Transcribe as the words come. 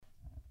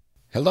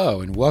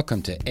Hello and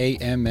welcome to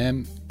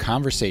AMM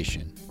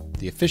Conversation,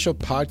 the official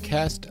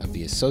podcast of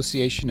the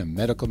Association of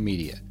Medical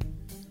Media.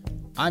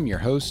 I'm your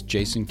host,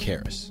 Jason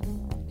Karras.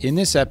 In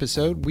this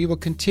episode, we will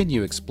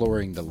continue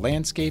exploring the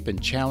landscape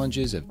and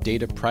challenges of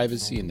data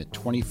privacy in the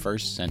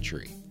 21st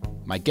century.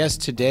 My guest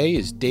today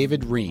is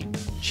David Ream,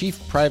 Chief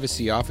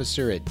Privacy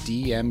Officer at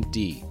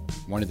DMD,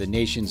 one of the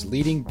nation's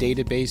leading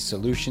database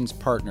solutions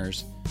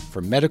partners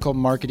for medical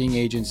marketing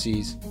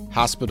agencies,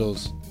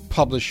 hospitals,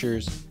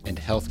 publishers, and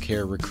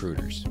healthcare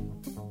recruiters.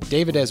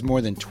 David has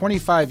more than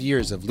 25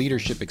 years of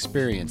leadership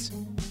experience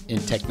in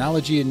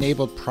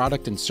technology-enabled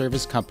product and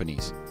service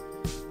companies,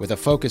 with a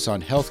focus on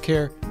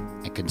healthcare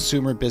and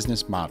consumer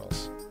business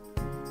models.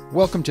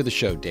 Welcome to the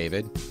show,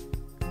 David.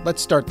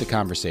 Let's start the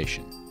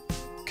conversation.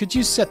 Could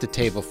you set the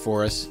table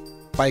for us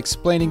by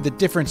explaining the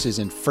differences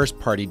in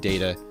first-party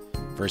data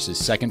versus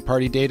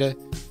second-party data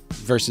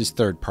versus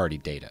third-party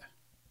data?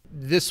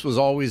 This was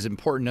always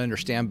important to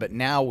understand, but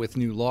now with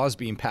new laws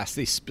being passed,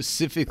 they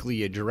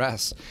specifically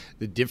address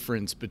the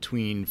difference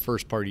between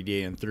first-party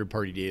data and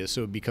third-party data,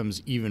 so it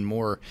becomes even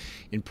more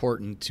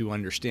important to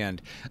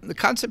understand. The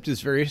concept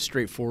is very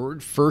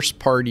straightforward.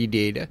 First-party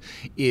data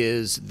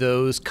is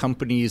those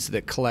companies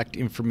that collect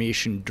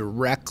information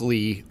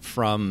directly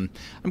from,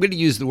 I'm going to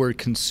use the word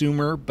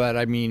consumer, but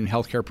I mean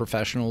healthcare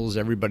professionals,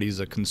 everybody's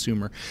a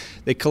consumer.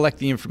 They collect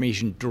the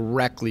information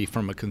directly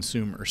from a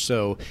consumer.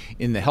 So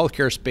in the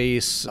healthcare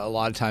space, a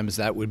lot of times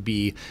that would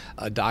be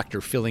a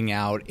doctor filling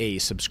out a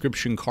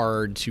subscription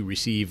card to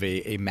receive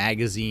a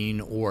magazine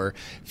or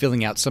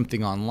filling out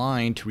something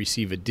online to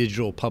receive a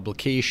digital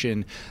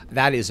publication.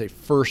 That is a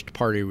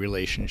first-party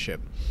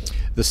relationship.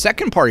 The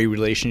second-party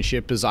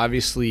relationship is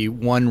obviously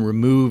one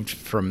removed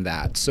from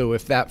that. So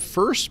if that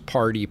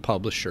first-party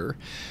publisher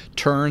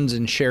turns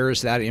and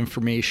shares that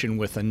information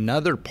with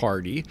another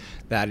party,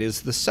 that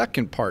is the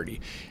second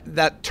party.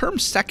 That term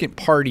second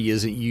party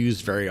isn't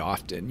used very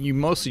often. You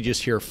mostly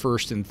just hear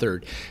first and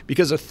third,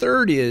 because a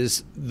third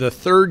is the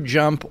third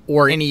jump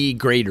or any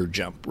greater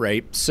jump,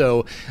 right?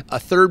 So a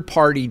third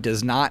party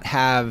does not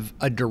have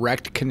a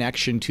direct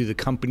connection to the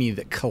company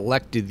that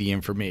collected the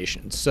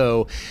information.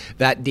 So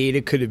that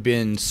data could have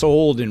been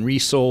sold and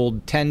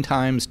resold 10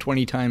 times,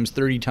 20 times,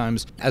 30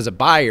 times. As a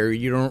buyer,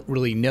 you don't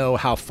really know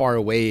how far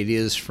away it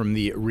is from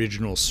the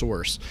original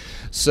source.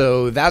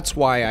 So that's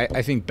why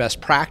I think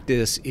best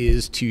practice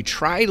is to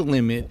try to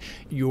limit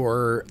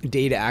your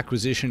data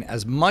acquisition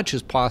as much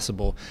as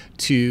possible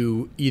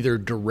to either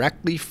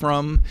directly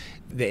from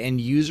the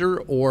end user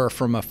or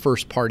from a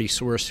first-party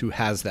source who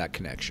has that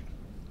connection.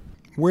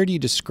 Where do you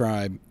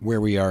describe where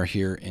we are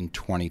here in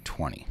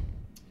 2020?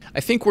 I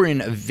think we're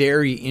in a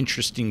very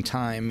interesting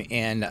time,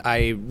 and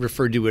I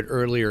referred to it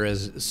earlier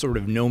as sort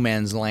of no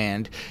man's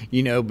land,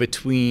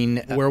 between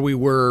where we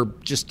were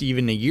just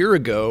even a year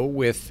ago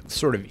with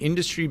sort of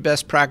industry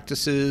best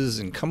practices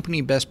and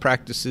company best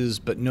practices,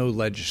 but no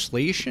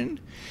legislation.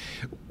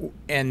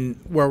 And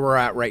where we're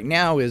at right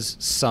now is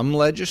some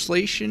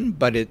legislation,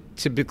 but it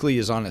typically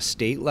is on a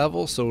state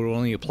level, so it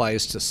only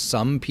applies to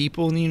some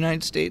people in the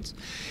United States.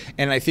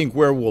 And I think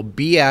where we'll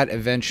be at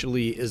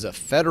eventually is a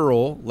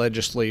federal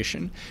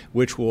legislation,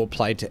 which will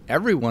apply to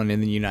everyone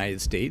in the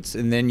United States.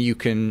 And then you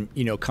can,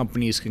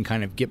 companies can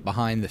kind of get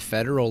behind the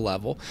federal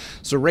level.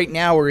 So right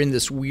now we're in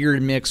this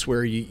weird mix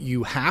where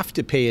you have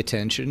to pay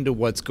attention to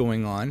what's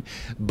going on,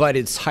 but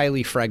it's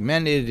highly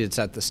fragmented. It's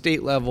at the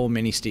state level.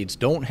 Many states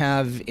don't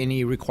have any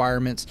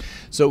requirements.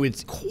 So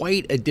it's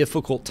quite a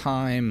difficult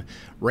time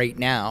right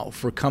now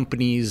for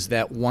companies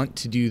that want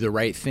to do the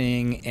right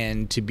thing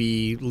and to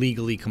be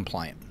legally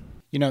compliant.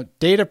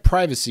 Data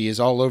privacy is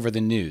all over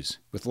the news,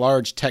 with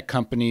large tech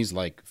companies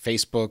like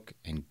Facebook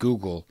and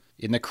Google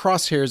in the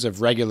crosshairs of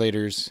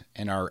regulators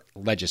and our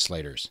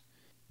legislators.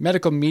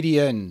 Medical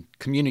media and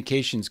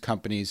communications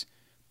companies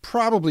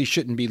probably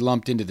shouldn't be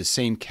lumped into the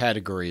same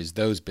category as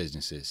those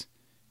businesses,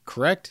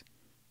 correct?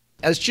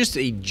 As just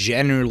a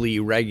generally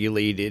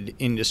regulated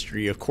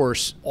industry, of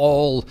course,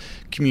 all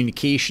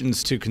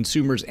communications to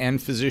consumers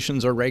and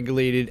physicians are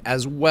regulated,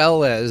 as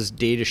well as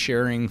data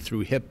sharing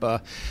through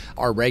HIPAA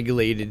are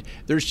regulated.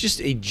 There's just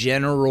a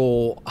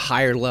general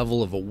higher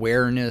level of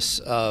awareness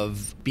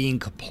of being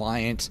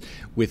compliant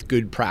with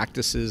good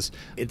practices.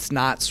 It's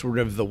not sort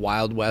of the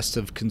Wild West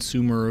of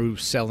consumer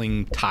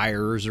selling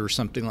tires or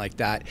something like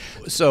that.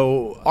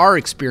 So our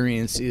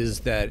experience is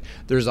that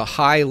there's a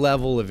high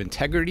level of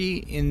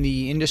integrity in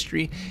the industry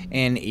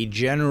and a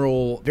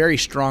general, very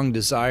strong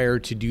desire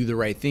to do the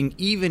right thing,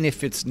 even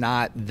if it's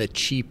not the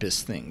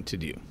cheapest thing to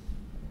do.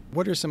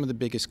 What are some of the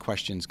biggest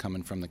questions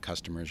coming from the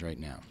customers right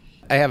now?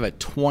 I have a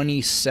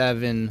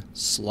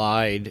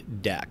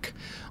 27-slide deck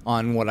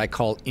on what I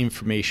call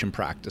information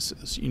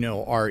practices,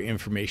 our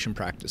information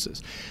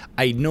practices.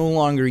 I no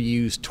longer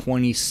use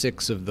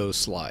 26 of those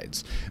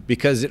slides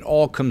because it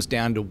all comes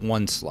down to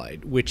one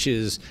slide, which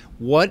is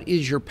what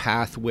is your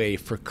pathway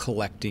for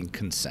collecting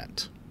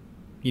consent?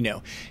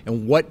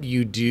 and what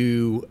you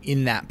do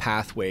in that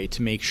pathway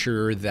to make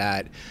sure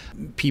that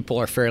people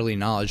are fairly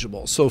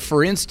knowledgeable. So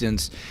for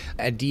instance,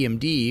 at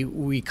DMD,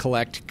 we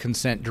collect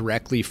consent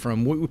directly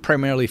from, we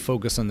primarily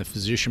focus on the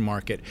physician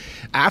market.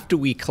 After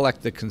we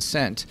collect the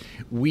consent,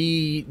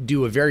 we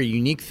do a very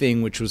unique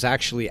thing, which was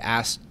actually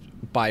asked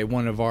by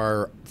one of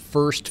our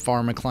first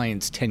pharma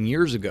clients 10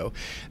 years ago.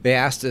 They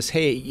asked us,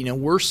 hey,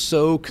 we're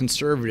so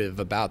conservative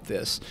about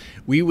this.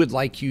 We would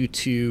like you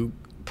to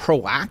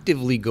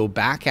proactively go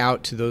back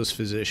out to those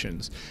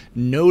physicians,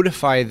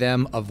 notify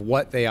them of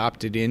what they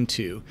opted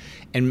into,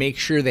 and make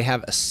sure they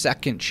have a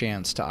second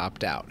chance to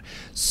opt out.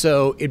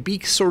 So it'd be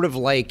sort of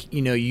like,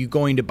 you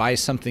going to buy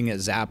something at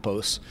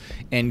Zappos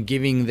and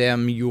giving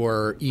them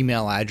your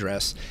email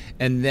address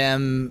and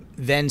them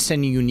then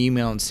sending you an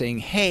email and saying,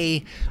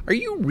 hey, are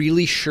you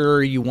really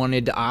sure you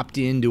wanted to opt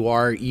into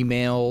our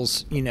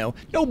emails?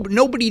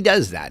 Nobody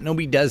does that.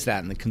 Nobody does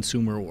that in the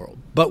consumer world.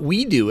 But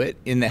we do it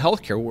in the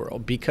healthcare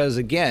world because,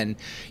 again,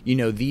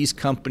 these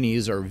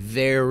companies are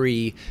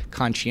very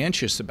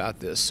conscientious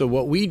about this. So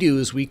what we do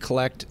is we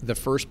collect the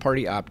first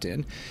party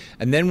opt-in,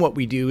 and then what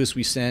we do is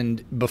we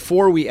send,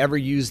 before we ever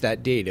use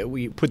that data,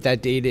 we put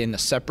that data in a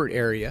separate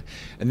area,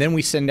 and then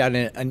we send out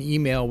an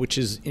email which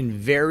is in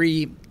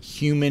very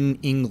human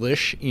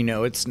English,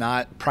 it's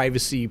not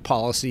privacy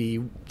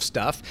policy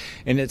stuff,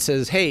 and it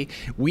says, hey,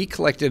 we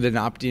collected an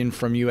opt-in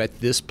from you at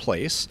this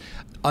place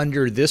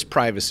under this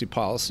privacy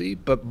policy,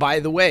 but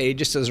by the way,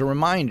 just as a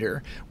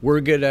reminder,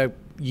 we're going to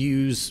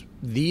use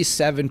these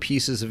 7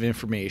 pieces of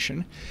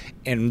information,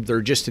 and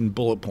they're just in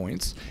bullet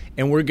points,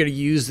 and we're going to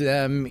use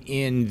them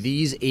in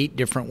these 8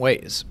 different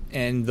ways,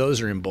 and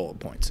those are in bullet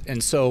points.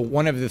 And so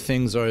one of the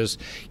things is,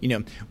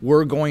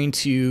 we're going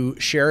to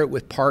share it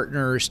with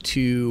partners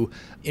to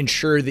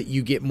ensure that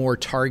you get more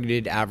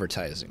targeted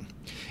advertising.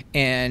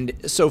 And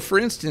so, for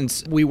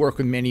instance, we work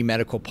with many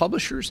medical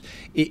publishers.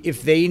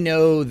 If they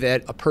know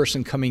that a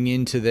person coming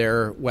into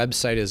their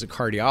website is a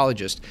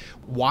cardiologist,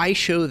 why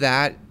show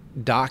that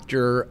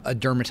doctor a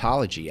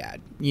dermatology ad?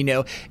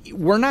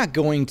 We're not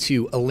going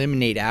to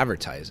eliminate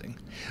advertising,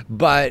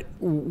 but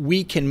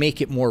we can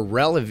make it more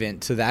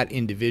relevant to that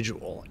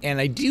individual. And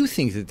I do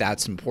think that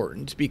that's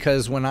important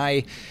because when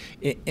I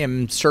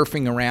am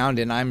surfing around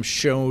and I'm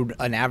shown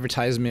an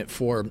advertisement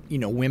for,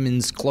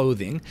 women's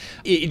clothing,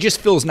 it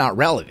just feels not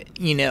relevant,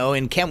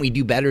 and can't we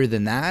do better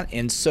than that?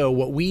 And so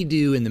what we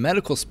do in the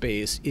medical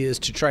space is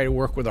to try to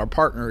work with our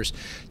partners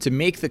to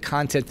make the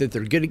content that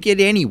they're going to get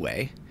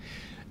anyway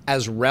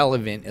as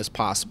relevant as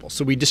possible.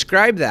 So we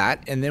describe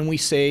that, and then we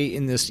say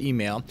in this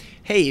email,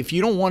 hey, if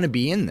you don't want to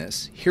be in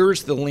this,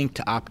 here's the link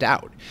to opt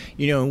out.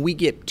 And we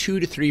get 2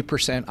 to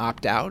 3%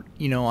 opt out,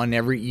 on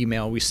every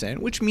email we send,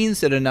 which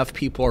means that enough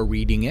people are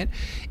reading it.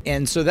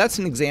 And so that's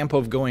an example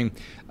of going,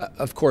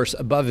 of course,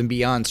 above and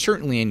beyond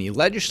certainly any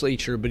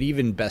legislature, but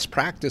even best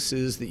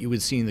practices that you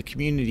would see in the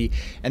community.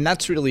 And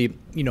that's really,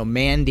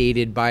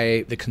 mandated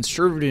by the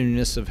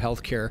conservativeness of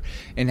healthcare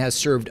and has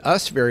served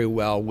us very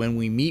well when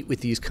we meet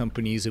with these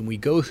companies and we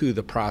go through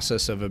the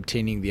process of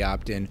obtaining the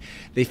opt-in.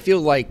 They feel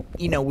like,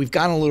 we've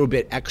gone a little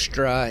bit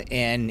extra,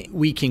 and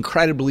we can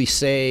credibly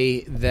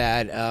say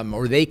that,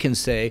 or they can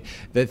say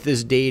that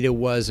this data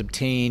was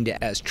obtained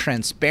as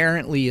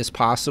transparently as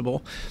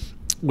possible,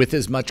 with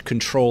as much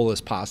control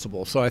as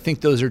possible. So I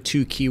think those are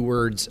 2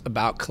 keywords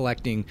about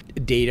collecting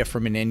data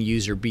from an end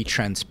user: be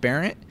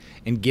transparent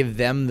and give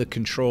them the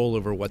control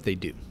over what they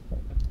do.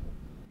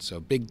 So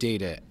big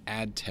data,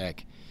 ad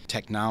tech,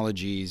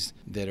 technologies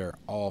that are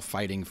all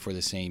fighting for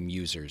the same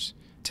users.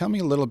 Tell me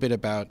a little bit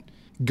about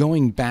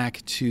going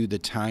back to the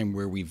time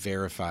where we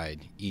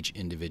verified each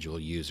individual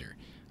user.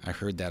 I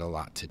heard that a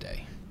lot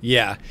today.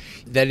 Yeah,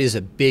 that is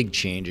a big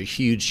change, a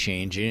huge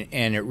change,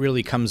 and it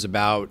really comes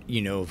about,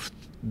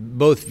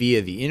 both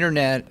via the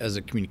internet as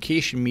a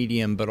communication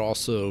medium, but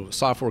also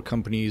software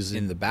companies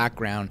in the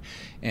background.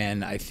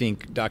 And I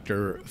think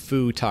Dr.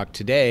 Fu talked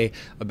today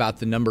about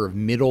the number of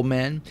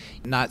middlemen,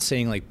 not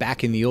saying like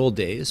back in the old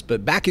days,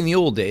 but back in the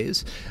old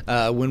days,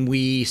 when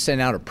we sent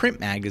out a print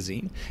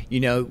magazine,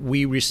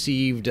 we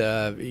received,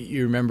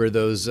 you remember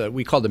those,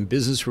 we called them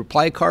business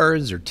reply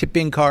cards or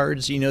tip-in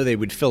cards. They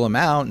would fill them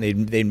out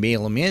and they'd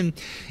mail them in.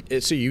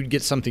 So you'd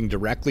get something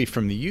directly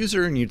from the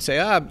user and you'd say,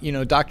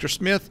 Dr.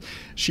 Smith,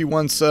 she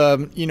wants,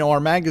 our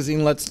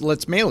magazine,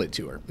 let's mail it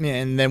to her.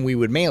 And then we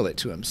would mail it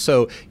to him.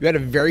 So you had a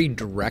very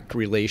direct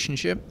relationship.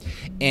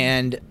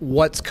 And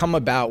what's come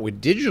about with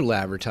digital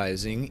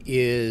advertising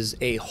is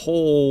a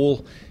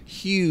whole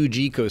huge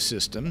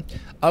ecosystem,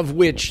 of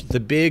which the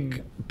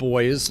big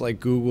boys like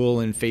Google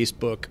and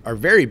Facebook are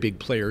very big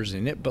players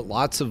in it, but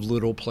lots of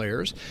little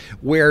players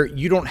where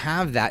you don't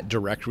have that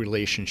direct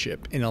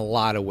relationship in a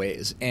lot of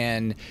ways.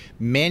 And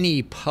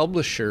many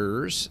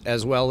publishers,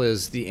 as well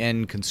as the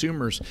end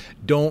consumers,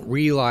 don't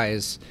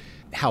realize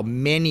how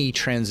many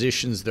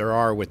transitions there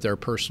are with their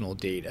personal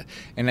data.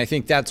 And I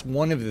think that's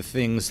one of the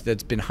things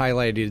that's been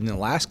highlighted in the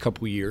last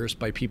couple of years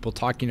by people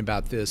talking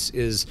about this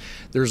is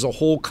there's a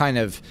whole kind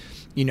of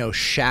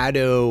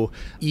shadow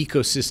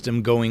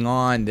ecosystem going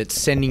on that's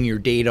sending your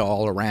data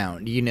all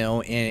around,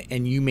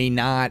 and you may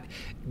not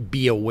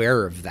be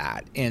aware of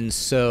that. And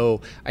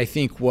so I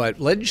think what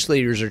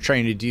legislators are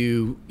trying to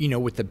do,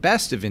 with the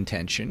best of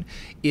intention,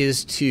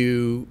 is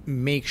to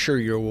make sure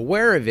you're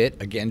aware of it,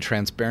 again,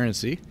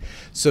 transparency,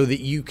 so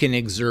that you can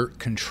exert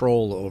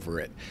control over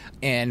it.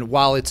 And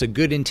while it's a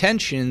good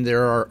intention,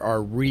 there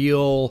are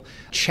real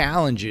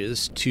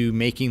challenges to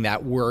making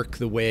that work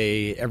the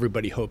way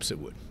everybody hopes it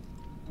would.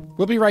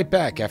 We'll be right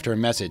back after a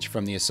message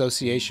from the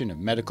Association of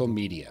Medical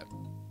Media.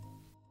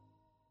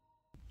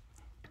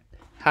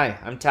 Hi,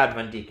 I'm Todd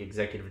Van Dijk,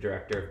 Executive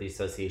Director of the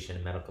Association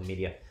of Medical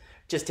Media.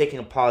 Just taking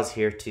a pause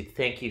here to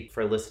thank you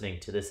for listening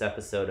to this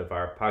episode of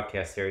our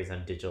podcast series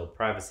on digital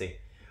privacy.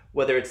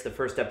 Whether it's the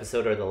first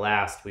episode or the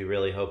last, we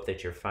really hope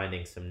that you're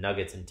finding some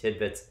nuggets and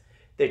tidbits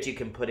that you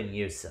can put in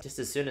use just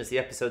as soon as the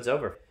episode's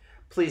over.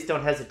 Please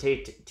don't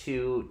hesitate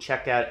to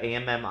check out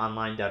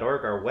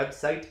ammonline.org, our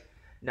website,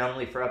 not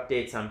only for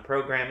updates on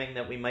programming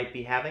that we might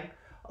be having,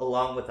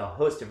 along with a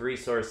host of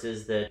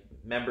resources that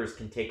members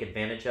can take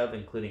advantage of,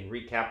 including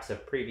recaps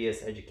of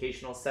previous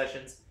educational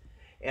sessions,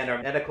 and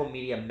our Medical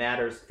Media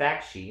Matters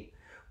fact sheet,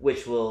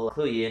 which will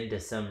clue you into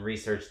some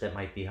research that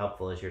might be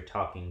helpful as you're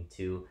talking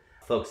to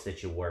folks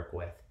that you work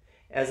with.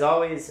 As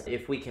always,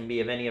 if we can be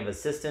of any of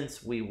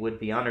assistance, we would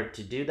be honored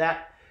to do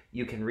that.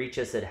 You can reach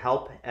us at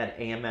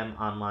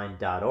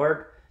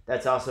help@ammonline.org.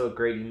 That's also a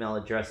great email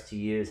address to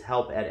use,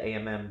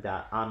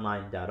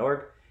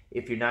 help@amm.online.org,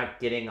 if you're not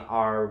getting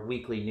our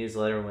weekly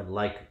newsletter and would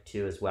like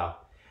to as well.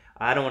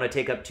 I don't want to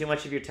take up too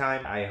much of your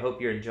time. I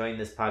hope you're enjoying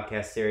this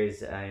podcast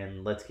series,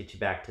 and let's get you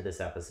back to this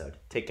episode.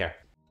 Take care.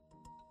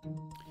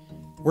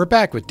 We're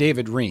back with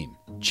David Ream,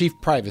 Chief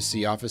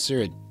Privacy Officer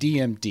at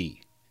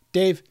DMD.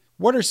 Dave,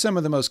 what are some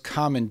of the most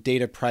common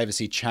data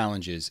privacy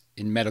challenges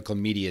in medical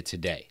media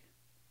today?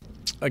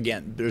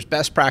 Again, there's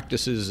best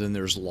practices and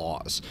there's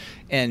laws.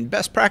 And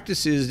best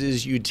practices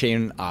is you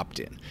obtain an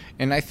opt-in.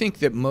 And I think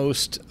that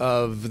most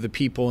of the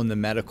people in the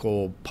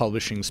medical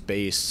publishing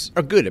space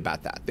are good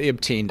about that. They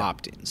obtained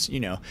opt-ins.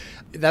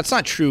 That's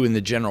not true in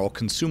the general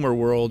consumer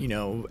world.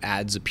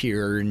 Ads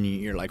appear and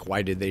you're like,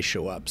 why did they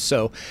show up?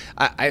 So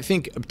I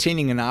think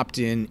obtaining an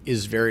opt-in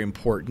is very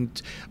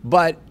important.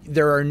 But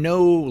there are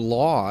no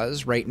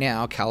laws right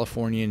now,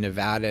 California and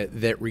Nevada,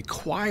 that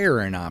require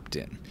an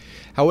opt-in.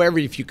 However,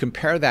 if you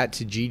compare that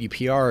to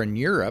GDPR in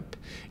Europe,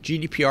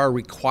 GDPR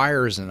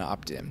requires an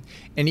opt-in.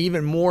 And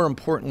even more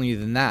importantly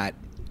than that,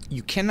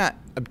 you cannot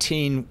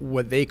obtain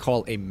what they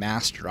call a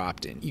master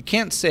opt-in. You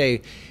can't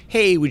say,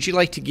 hey, would you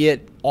like to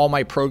get all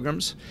my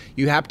programs?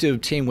 You have to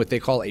obtain what they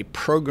call a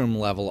program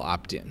level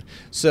opt-in.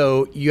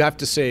 So you have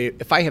to say,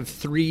 if I have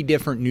 3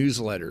 different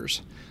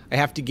newsletters, I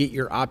have to get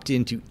your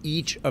opt-in to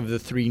each of the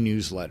 3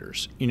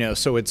 newsletters,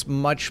 so it's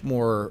much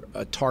more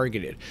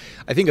targeted.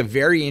 I think a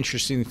very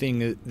interesting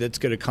thing that's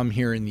going to come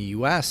here in the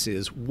U.S.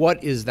 is,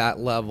 what is that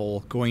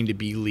level going to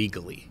be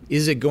legally?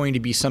 Is it going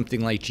to be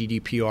something like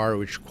GDPR,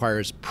 which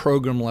requires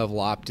program level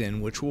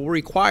opt-in, which will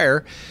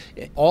require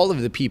all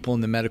of the people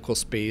in the medical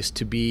space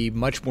to be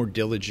much more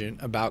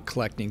diligent about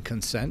collecting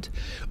consent?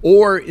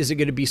 Or is it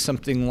going to be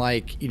something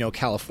like,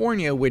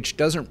 California, which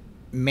doesn't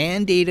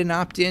mandate an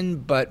opt-in,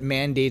 but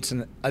mandates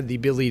the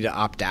ability to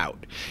opt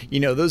out?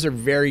 Those are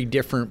very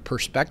different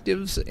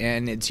perspectives,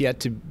 and it's yet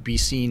to be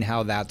seen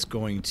how that's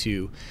going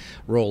to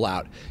roll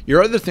out.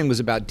 Your other thing was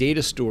about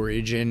data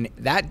storage, and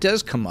that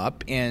does come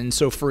up. And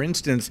so, for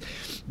instance,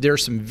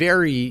 there's some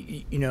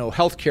very,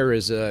 healthcare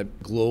is a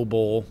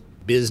global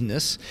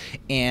business,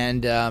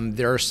 and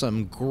there are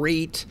some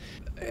great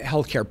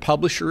healthcare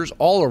publishers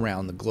all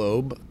around the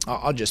globe.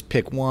 I'll just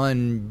pick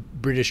one,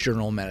 British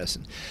Journal of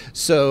Medicine.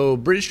 So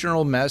British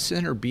Journal of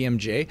Medicine, or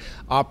BMJ,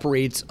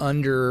 operates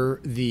under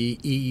the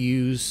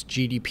EU's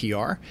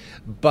GDPR,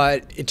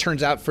 but it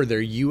turns out for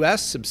their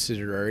US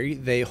subsidiary,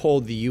 they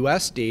hold the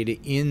US data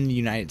in the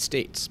United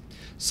States,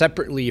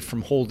 separately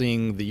from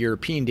holding the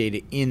European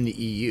data in the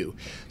EU.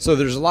 So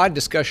there's a lot of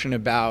discussion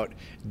about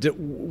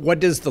what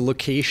does the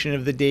location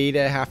of the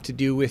data have to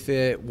do with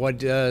it? What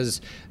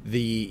does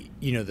the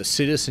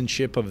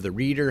citizenship of the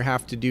reader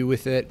have to do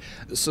with it?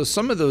 So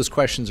some of those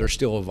questions are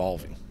still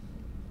evolving.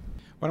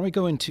 Why don't we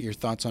go into your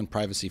thoughts on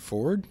privacy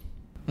forward?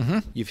 Mm-hmm.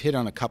 You've hit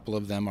on a couple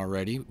of them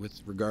already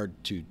with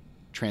regard to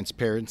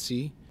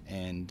transparency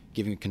and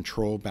giving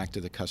control back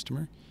to the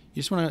customer. You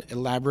just want to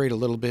elaborate a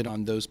little bit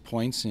on those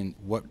points and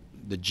what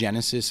the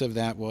genesis of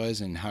that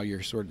was and how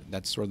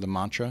that's sort of the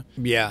mantra?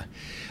 Yeah.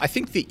 I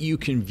think that you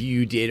can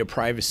view data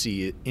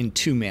privacy in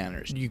 2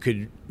 manners. You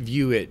could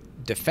view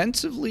it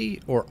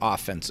defensively or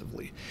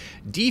offensively.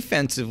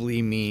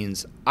 Defensively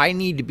means I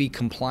need to be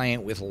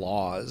compliant with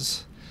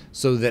laws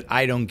so that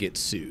I don't get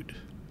sued.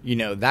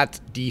 That's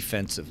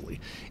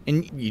defensively.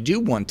 And you do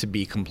want to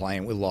be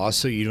compliant with laws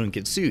so you don't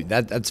get sued.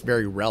 That's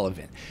very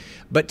relevant.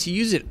 But to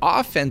use it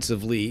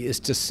offensively is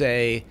to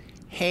say,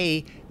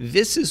 hey,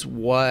 this is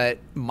what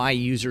my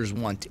users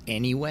want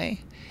anyway.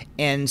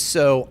 And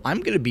so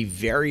I'm going to be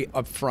very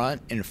upfront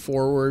and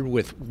forward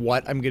with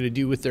what I'm going to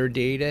do with their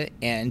data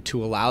and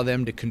to allow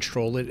them to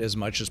control it as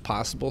much as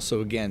possible. So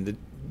again, the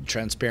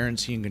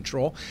transparency and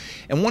control.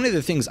 And one of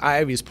the things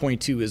I always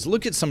point to is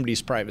look at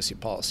somebody's privacy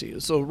policy.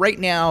 So right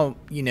now,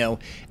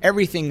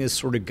 everything is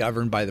sort of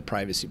governed by the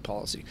privacy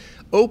policy.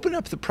 Open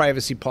up the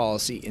privacy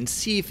policy and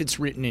see if it's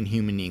written in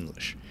human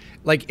English.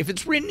 Like if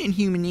it's written in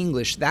human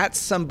English, that's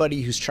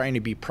somebody who's trying to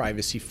be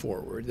privacy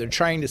forward. They're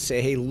trying to say,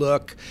 hey,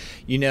 look,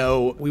 we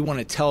want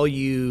to tell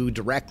you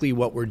directly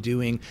what we're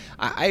doing.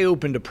 I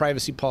opened a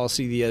privacy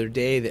policy the other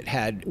day that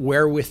had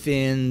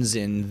wherewithins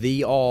and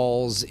the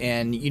alls,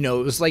 and it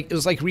was like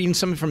reading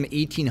something from the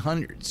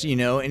 1800s,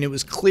 and it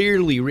was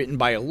clearly written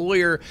by a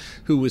lawyer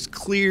who was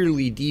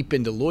clearly deep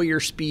into lawyer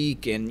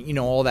speak and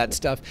all that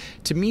stuff.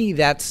 To me,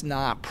 that's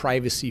not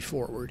privacy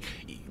forward.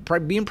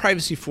 Being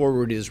privacy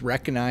forward is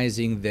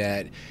recognizing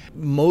that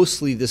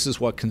mostly this is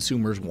what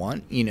consumers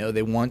want.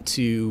 They want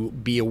to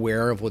be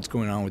aware of what's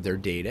going on with their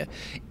data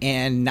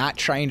and not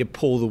trying to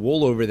pull the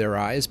wool over their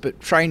eyes, but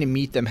trying to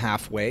meet them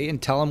halfway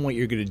and tell them what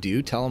you're going to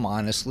do, tell them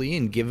honestly,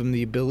 and give them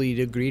the ability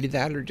to agree to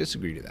that or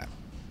disagree to that.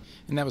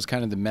 And that was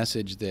kind of the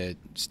message that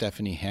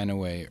Stephanie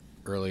Hanaway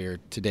earlier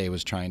today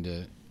was trying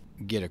to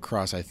get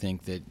across. I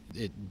think that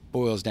it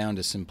boils down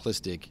to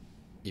simplistic.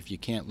 If you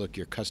can't look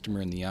your customer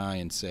in the eye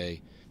and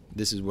say,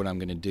 this is what I'm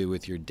going to do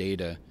with your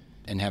data,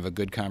 and have a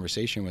good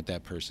conversation with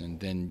that person,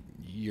 then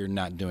you're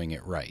not doing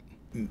it right.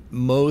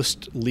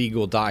 Most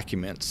legal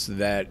documents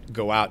that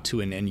go out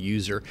to an end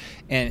user,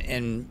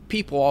 and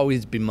people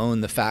always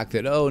bemoan the fact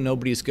that,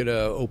 nobody's going to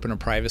open a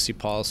privacy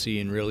policy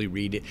and really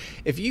read it.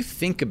 If you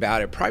think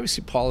about it,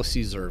 privacy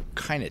policies are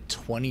kind of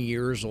 20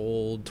 years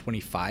old,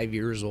 25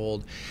 years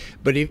old.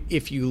 But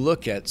if you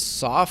look at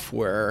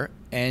software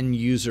end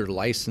user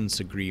license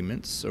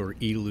agreements, or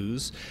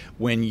ELUs,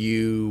 when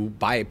you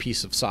buy a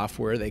piece of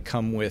software, they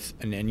come with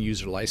an end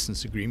user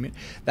license agreement.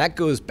 That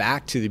goes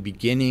back to the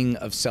beginning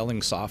of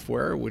selling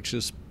software, which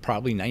is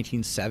probably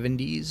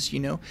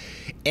 1970s,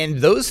 and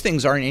those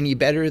things aren't any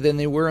better than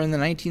they were in the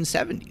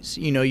 1970s.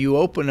 You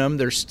open them,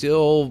 they're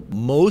still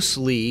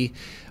mostly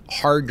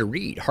hard to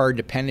read, hard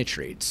to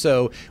penetrate.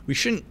 So we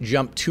shouldn't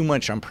jump too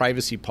much on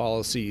privacy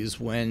policies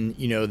when,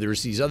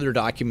 there's these other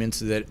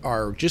documents that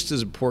are just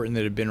as important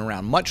that have been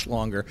around much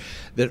longer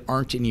that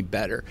aren't any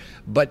better.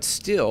 But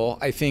still,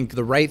 I think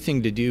the right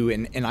thing to do,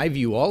 and I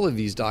view all of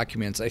these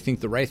documents, I think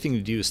the right thing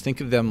to do is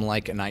think of them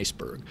like an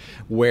iceberg,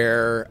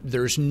 where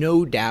there's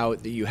no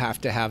doubt that you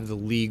have to have the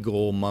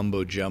legal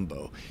mumbo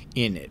jumbo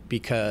in it,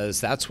 because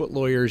that's what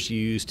lawyers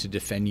use to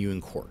defend you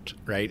in court,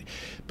 right?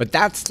 But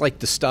that's like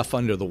the stuff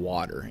under the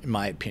water, in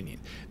my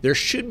opinion. There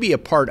should be a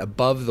part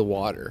above the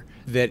water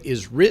that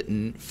is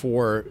written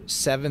for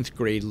 7th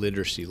grade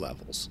literacy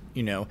levels,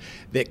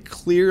 that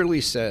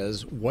clearly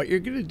says what you're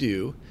going to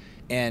do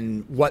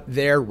and what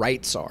their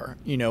rights are,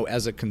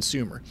 as a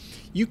consumer.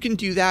 You can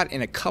do that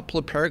in a couple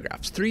of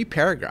paragraphs, 3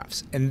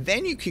 paragraphs, and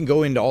then you can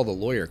go into all the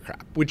lawyer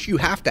crap, which you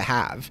have to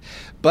have,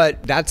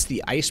 but that's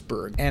the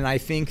iceberg. And I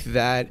think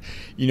that,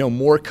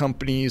 more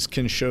companies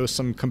can show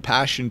some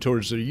compassion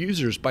towards their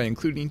users by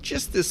including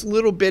just this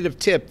little bit of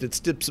tip that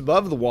dips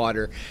above the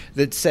water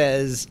that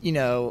says,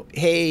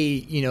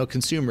 hey,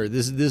 consumer,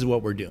 this is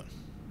what we're doing.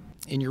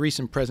 In your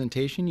recent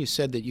presentation, you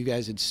said that you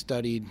guys had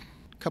studied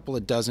a couple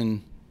of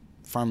dozen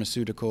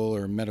pharmaceutical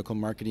or medical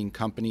marketing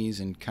companies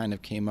and kind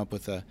of came up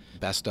with a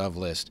best of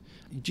list.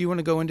 Do you want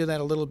to go into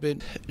that a little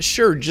bit?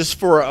 Sure. Just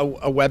for a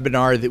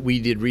webinar that we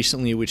did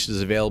recently, which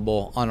is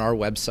available on our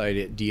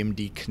website at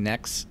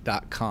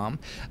dmdconnects.com,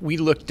 we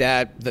looked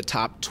at the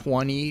top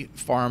 20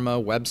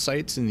 pharma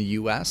websites in the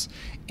U.S.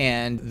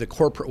 and the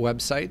corporate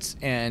websites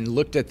and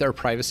looked at their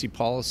privacy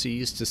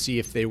policies to see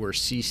if they were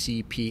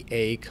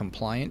CCPA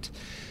compliant.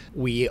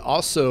 We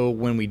also,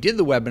 when we did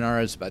the webinar,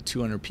 it was about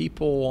 200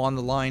 people on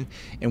the line,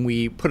 and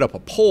we put up a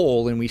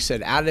poll and we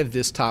said, out of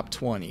this top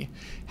 20,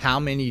 how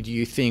many do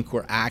you think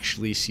were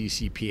actually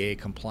CCPA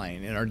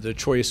compliant? And the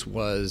choice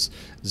was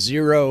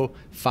 0,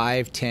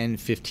 5, 10,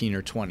 15,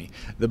 or 20.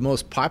 The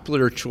most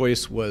popular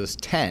choice was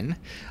 10.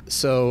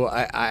 So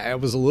I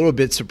was a little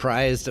bit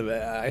surprised.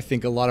 I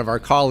think a lot of our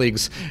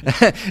colleagues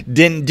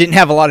didn't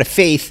have a lot of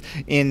faith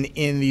in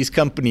these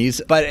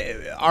companies, but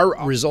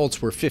our results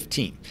were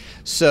 15.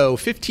 So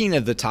 15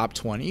 of the top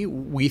 20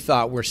 we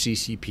thought were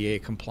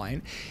CCPA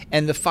compliant,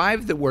 and the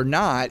 5 that were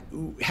not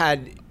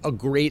had a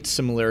great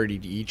similarity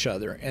to each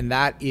other, and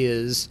that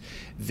is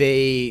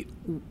they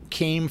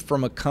came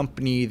from a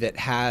company that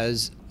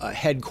has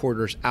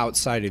headquarters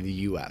outside of the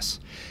U.S.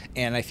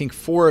 And I think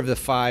 4 of the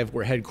 5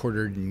 were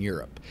headquartered in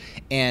Europe.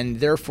 And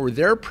therefore,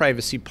 their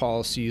privacy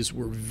policies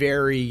were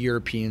very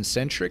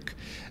European-centric,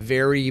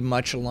 very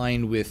much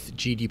aligned with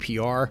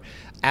GDPR.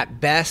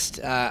 At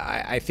best,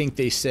 I think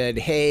they said,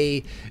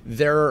 hey,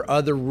 there are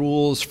other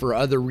rules for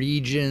other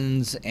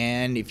regions,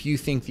 and if you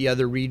think the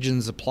other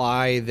regions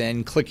apply,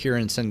 then click here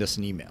and send us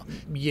an email.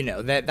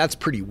 That's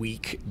pretty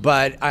weak.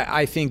 But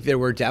I think there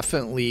were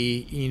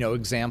definitely,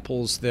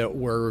 examples that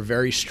were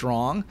very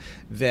strong,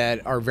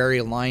 that are very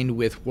aligned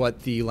with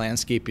what the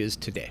landscape is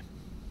today.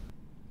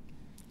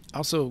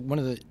 Also, one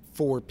of the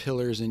 4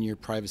 pillars in your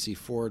privacy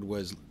forward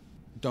was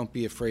don't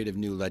be afraid of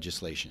new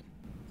legislation.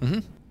 Mm-hmm.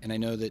 And I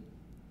know that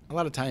a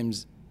lot of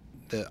times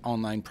the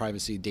online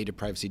privacy, data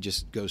privacy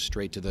just goes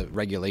straight to the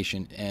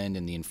regulation end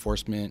and the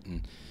enforcement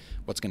and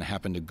what's going to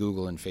happen to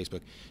Google and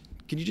Facebook.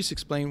 Can you just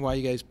explain why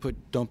you guys put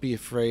don't be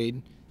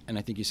afraid? And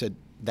I think you said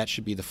that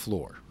should be the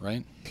floor,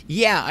 right?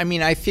 Yeah,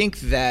 I think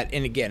that,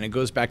 and again, it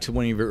goes back to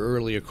one of your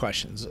earlier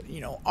questions.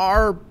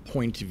 Our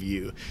point of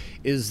view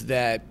is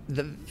that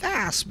the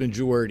vast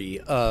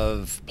majority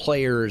of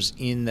players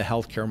in the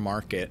healthcare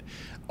market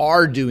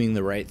are doing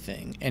the right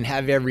thing and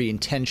have every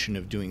intention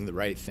of doing the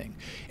right thing.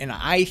 And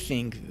I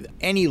think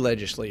any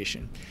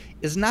legislation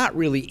is not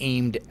really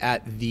aimed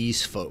at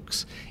these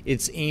folks.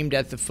 It's aimed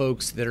at the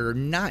folks that are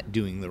not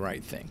doing the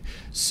right thing.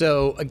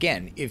 So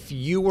again, if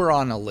you were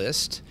on a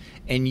list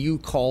and you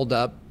called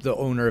up the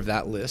owner of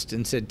that list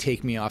and said,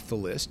 take me off the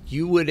list,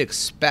 you would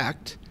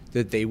expect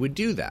that they would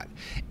do that.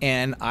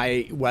 And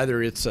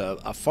whether it's a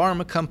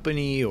pharma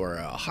company or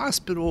a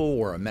hospital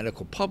or a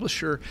medical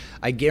publisher,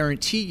 I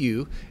guarantee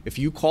you, if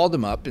you called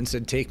them up and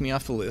said, take me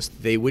off the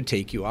list, they would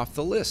take you off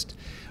the list.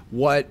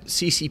 What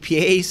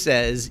CCPA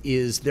says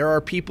is there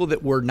are people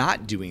that were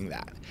not doing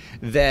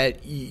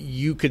that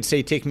you could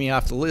say, take me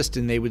off the list,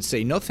 and they would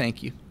say, no,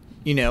 thank you.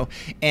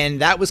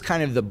 And that was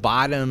kind of the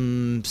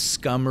bottom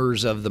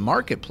scummers of the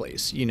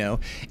marketplace,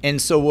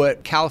 And so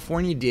what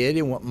California did,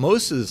 and what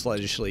most of this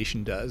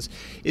legislation does,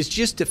 is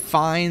just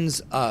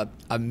defines a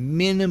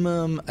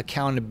minimum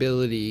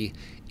accountability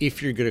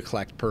if you're going to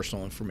collect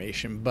personal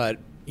information. But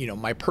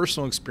my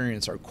personal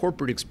experience, our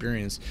corporate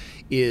experience,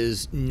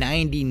 is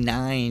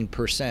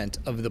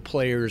 99% of the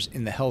players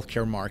in the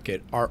healthcare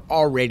market are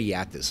already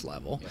at this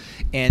level. Yeah.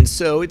 And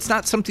so it's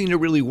not something to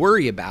really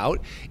worry about.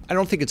 I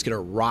don't think it's going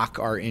to rock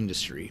our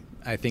industry,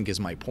 I think is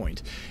my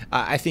point.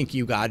 I think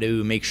you got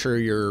to make sure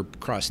you're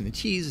crossing the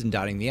T's and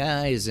dotting the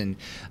I's. And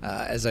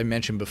as I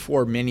mentioned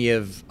before, many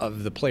of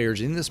the players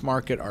in this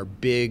market are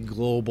big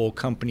global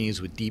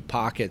companies with deep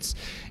pockets.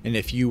 And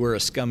if you were a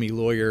scummy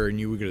lawyer and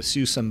you were going to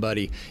sue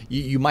somebody,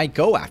 you might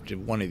go after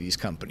one of these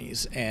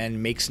companies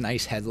and makes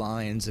nice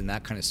headlines and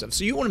that kind of stuff.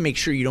 So you want to make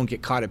sure you don't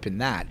get caught up in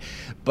that.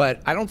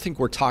 But I don't think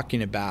we're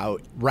talking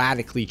about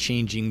radically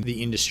changing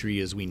the industry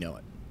as we know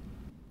it.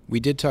 We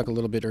did talk a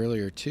little bit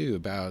earlier, too,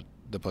 about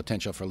the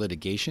potential for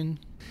litigation?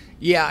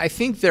 Yeah, I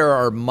think there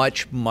are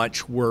much,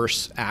 much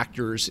worse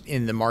actors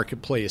in the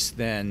marketplace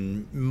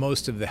than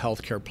most of the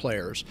healthcare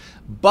players.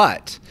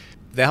 But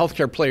the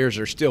healthcare players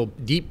are still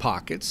deep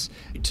pockets.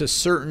 To a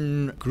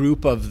certain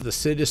group of the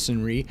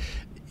citizenry,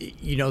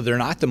 they're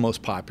not the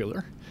most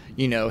popular.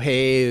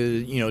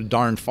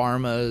 Darn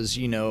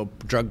pharmas,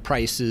 drug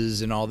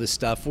prices and all this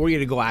stuff. We're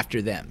going to go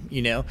after them,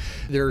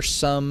 There's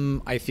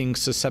some, I think,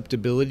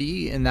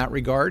 susceptibility in that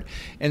regard.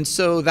 And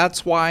so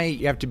that's why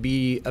you have to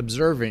be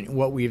observant.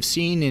 What we have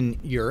seen in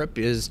Europe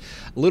is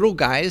little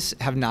guys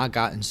have not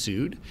gotten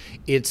sued.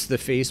 It's the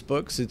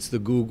Facebooks, it's the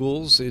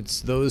Googles, it's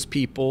those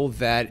people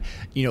that,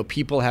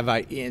 people have,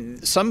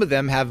 some of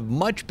them have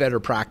much better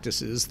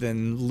practices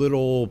than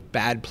little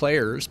bad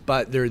players,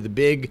 but they're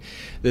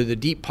the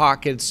deep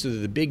pockets,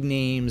 the big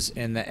names,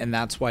 and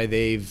that's why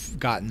they've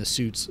gotten the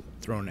suits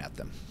thrown at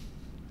them.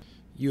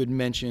 You had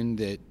mentioned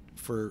that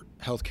for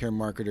healthcare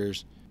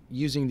marketers,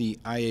 using the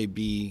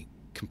IAB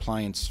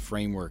compliance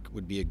framework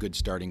would be a good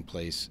starting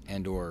place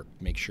and/or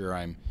make sure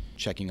I'm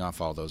checking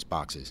off all those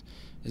boxes.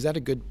 Is that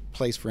a good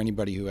place for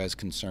anybody who has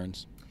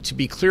concerns? To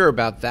be clear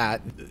about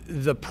that,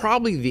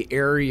 probably the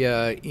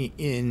area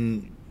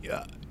in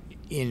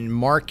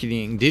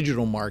marketing,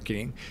 digital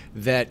marketing,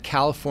 that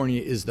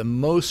California is the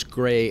most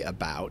gray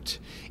about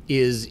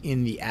is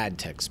in the ad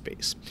tech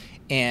space.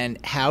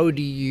 And how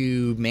do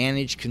you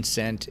manage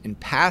consent and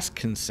pass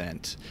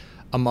consent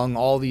among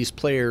all these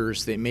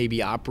players that may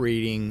be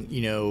operating,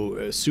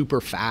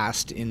 super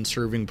fast in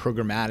serving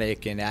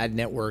programmatic and ad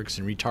networks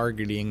and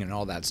retargeting and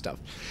all that stuff.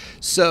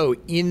 So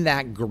in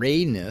that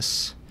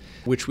grayness,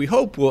 which we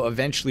hope will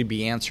eventually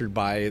be answered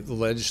by the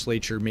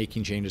legislature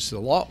making changes to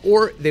the law,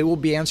 or they will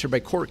be answered by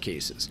court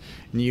cases.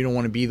 And you don't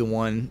want to be the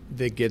one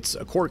that gets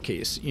a court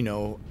case,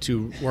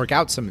 to work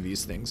out some of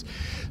these things.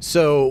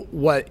 So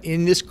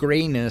in this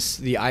grayness,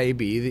 the IAB,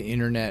 the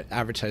Internet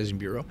Advertising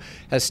Bureau,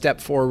 has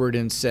stepped forward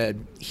and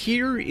said,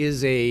 here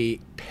is a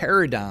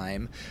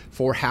paradigm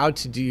for how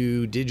to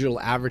do digital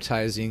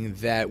advertising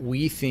that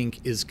we think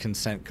is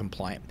consent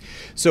compliant.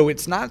 So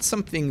it's not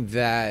something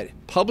that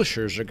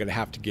publishers are going to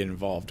have to get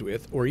involved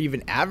with, or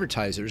even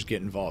advertisers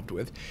get involved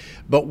with,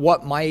 but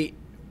what might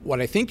What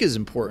I think is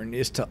important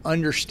is to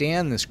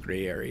understand this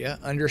gray area,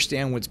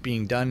 understand what's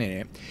being done in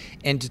it,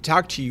 and to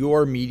talk to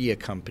your media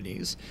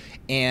companies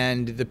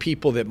and the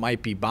people that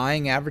might be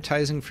buying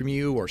advertising from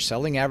you or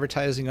selling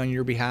advertising on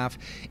your behalf,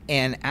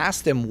 and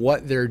ask them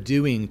what they're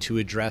doing to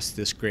address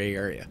this gray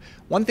area.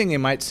 One thing they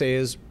might say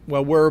is,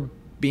 well, we're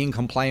being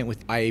compliant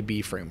with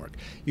IAB framework.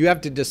 You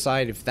have to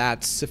decide if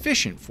that's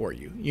sufficient for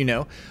you,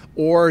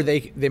 or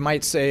they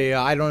might say,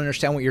 I don't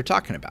understand what you're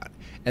talking about.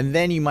 And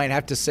then you might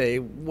have to say,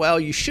 well,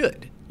 you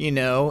should,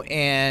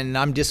 and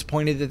I'm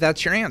disappointed that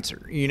that's your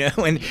answer,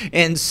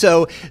 and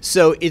so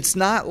it's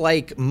not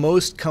like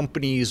most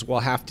companies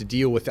will have to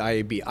deal with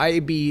IAB.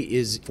 IAB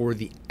is for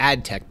the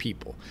ad tech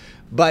people.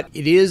 But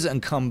it is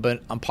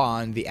incumbent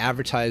upon the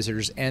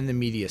advertisers and the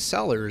media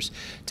sellers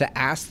to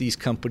ask these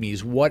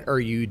companies, what are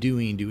you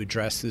doing to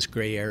address this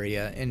gray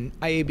area? And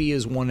IAB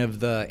is one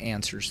of the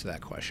answers to that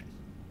question.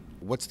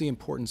 What's the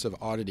importance of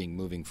auditing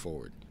moving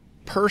forward?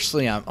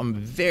 Personally, I'm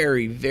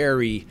very,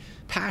 very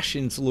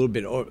passionate, a little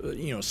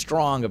bit,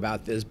 strong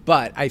about this,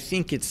 but I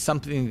think it's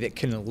something that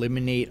can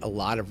eliminate a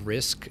lot of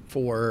risk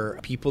for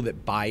people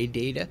that buy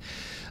data.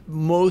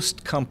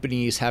 Most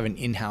companies have an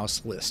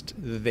in-house list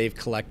that they've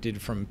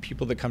collected from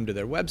people that come to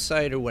their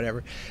website or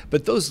whatever,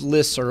 but those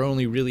lists are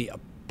only really a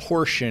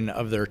portion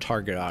of their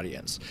target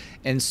audience.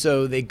 And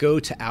so they go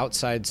to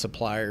outside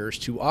suppliers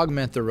to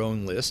augment their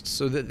own list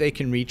so that they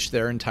can reach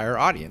their entire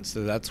audience.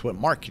 So that's what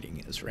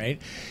marketing is,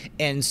 right?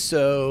 And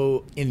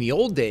so in the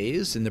old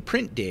days, in the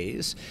print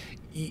days,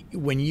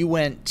 when you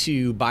went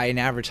to buy an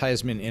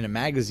advertisement in a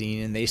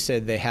magazine and they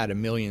said they had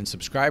 1 million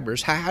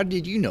subscribers, how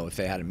did you know if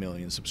they had 1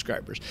 million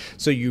subscribers?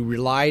 So you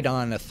relied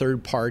on a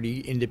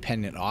third-party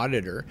independent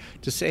auditor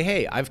to say,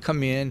 hey, I've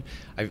come in,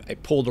 I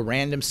pulled a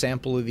random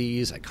sample of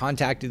these, I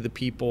contacted the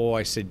people,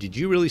 I said, do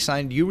you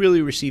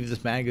really receive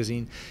this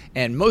magazine?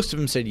 And most of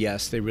them said,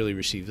 yes, they really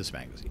received this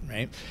magazine,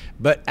 right?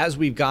 But as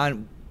we've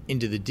gone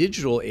into the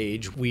digital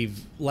age,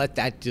 we've let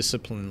that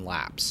discipline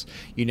lapse.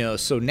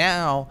 So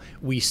now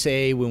we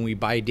say, when we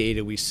buy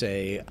data, we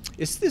say,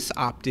 is this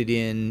opted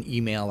in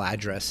email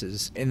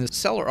addresses? And the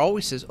seller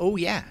always says, oh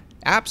yeah,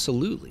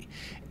 absolutely.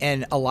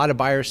 And a lot of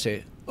buyers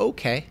say,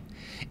 okay.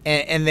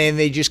 And then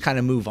they just kind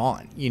of move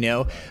on,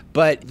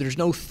 but there's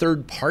no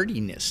third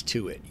partiness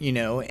to it,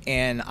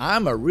 and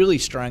I'm a really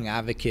strong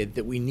advocate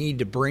that we need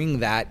to bring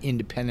that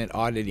independent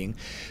auditing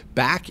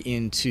back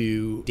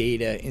into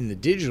data in the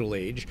digital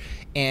age.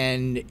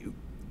 And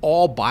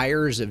all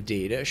buyers of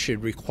data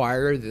should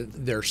require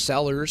that their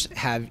sellers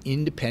have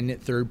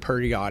independent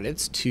third-party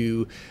audits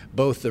to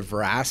both the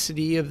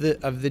veracity of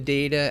the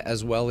data,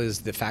 as well as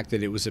the fact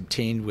that it was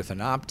obtained with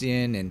an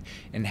opt-in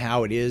and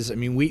how it is. I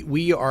mean,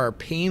 we are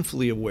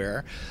painfully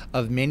aware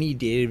of many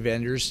data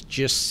vendors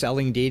just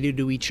selling data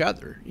to each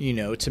other,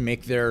 to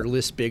make their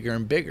list bigger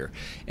and bigger.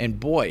 And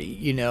boy,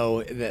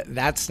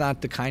 that's not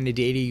the kind of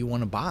data you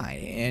want to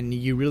buy. And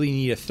you really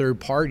need a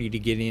third party to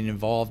get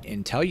involved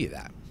and tell you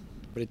that.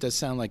 But it does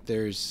sound like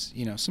there's,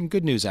 some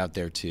good news out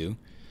there too.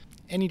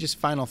 Any just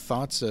final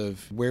thoughts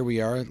of where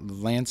we are, the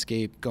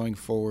landscape going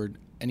forward,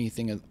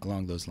 anything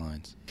along those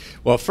lines?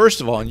 Well,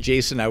 first of all, and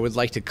Jason, I would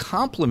like to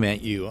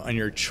compliment you on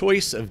your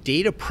choice of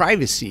data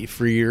privacy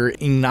for your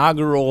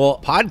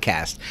inaugural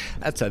podcast.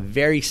 That's a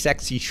very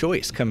sexy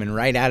choice coming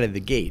right out of the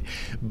gate.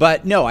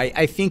 But no,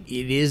 I think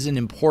it is an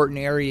important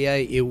area.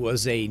 It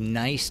was a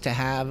nice to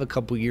have a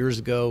couple years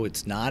ago.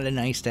 It's not a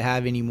nice to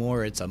have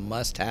anymore. It's a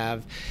must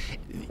have.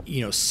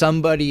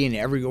 Somebody in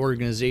every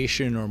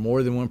organization or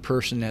more than one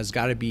person has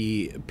got to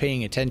be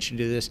paying attention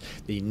to this.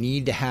 They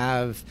need to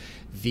have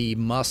the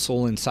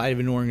muscle inside of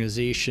an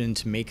organization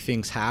to make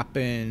things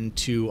happen,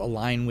 to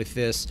align with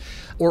this,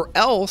 or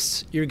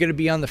else you're going to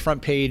be on the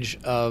front page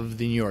of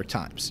the New York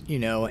Times,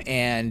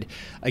 and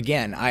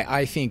again,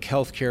 I think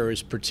healthcare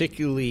is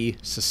particularly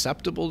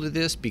susceptible to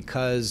this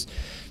because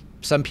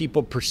some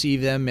people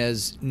perceive them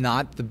as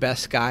not the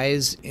best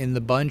guys in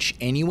the bunch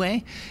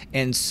anyway.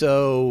 And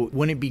so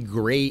wouldn't it be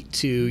great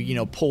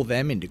to, pull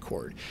them into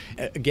court?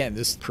 Again,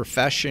 this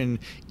profession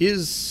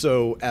is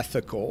so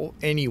ethical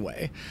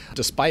anyway,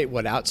 despite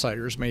what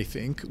outsiders may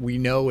think. We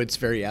know it's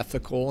very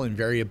ethical and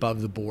very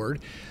above the board.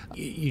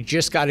 You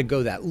just got to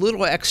go that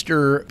little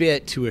extra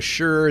bit to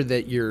assure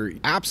that you're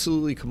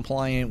absolutely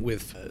compliant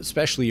with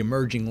especially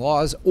emerging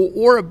laws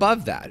or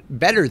above that,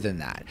 better than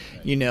that.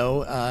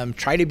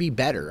 Try to be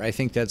better. I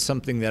think that's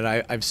something that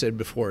I've said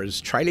before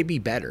is try to be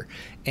better.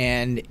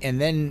 And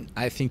then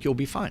I think you'll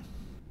be fine.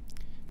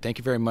 Thank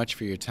you very much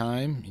for your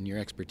time and your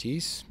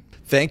expertise.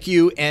 Thank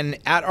you. And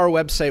at our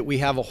website, we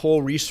have a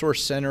whole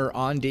resource center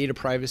on data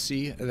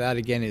privacy. That,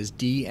 again, is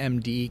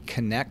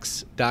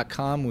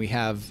dmdconnects.com. We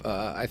have,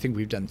 I think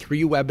we've done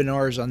 3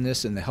 webinars on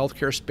this in the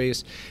healthcare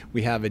space.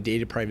 We have a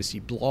data privacy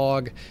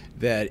blog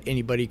that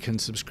anybody can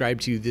subscribe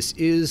to. This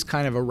is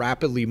kind of a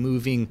rapidly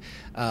moving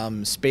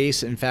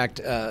space. In fact,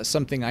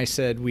 something I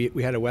said, we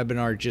had a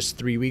webinar just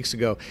 3 weeks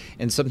ago,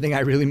 and something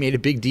I really made a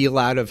big deal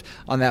out of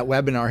on that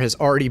webinar has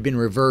already been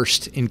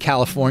reversed in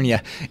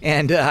California.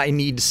 And I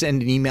need to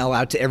send an email out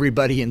out to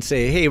everybody and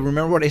say, hey,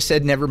 remember what I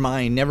said? Never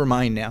mind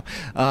now.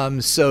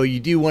 So you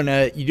do want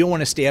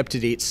to stay up to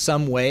date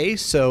some way.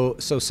 So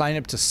sign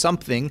up to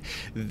something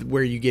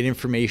where you get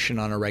information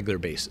on a regular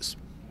basis.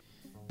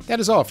 That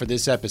is all for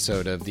this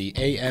episode of the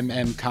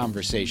AMM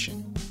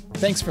Conversation.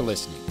 Thanks for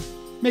listening.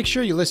 Make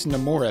sure you listen to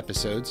more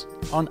episodes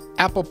on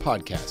Apple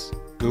Podcasts,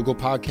 Google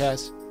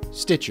Podcasts,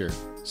 Stitcher,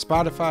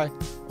 Spotify,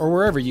 or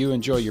wherever you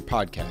enjoy your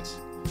podcasts.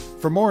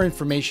 For more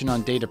information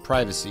on data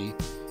privacy,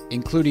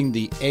 including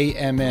the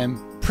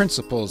AMM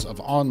Principles of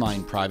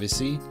Online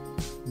Privacy,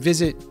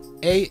 visit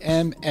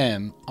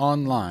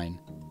ammonline.org.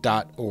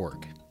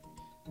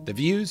 The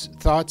views,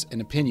 thoughts,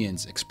 and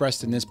opinions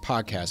expressed in this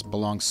podcast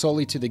belong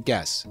solely to the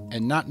guests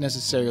and not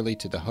necessarily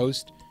to the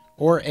host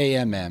or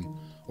AMM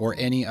or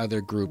any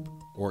other group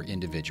or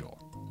individual.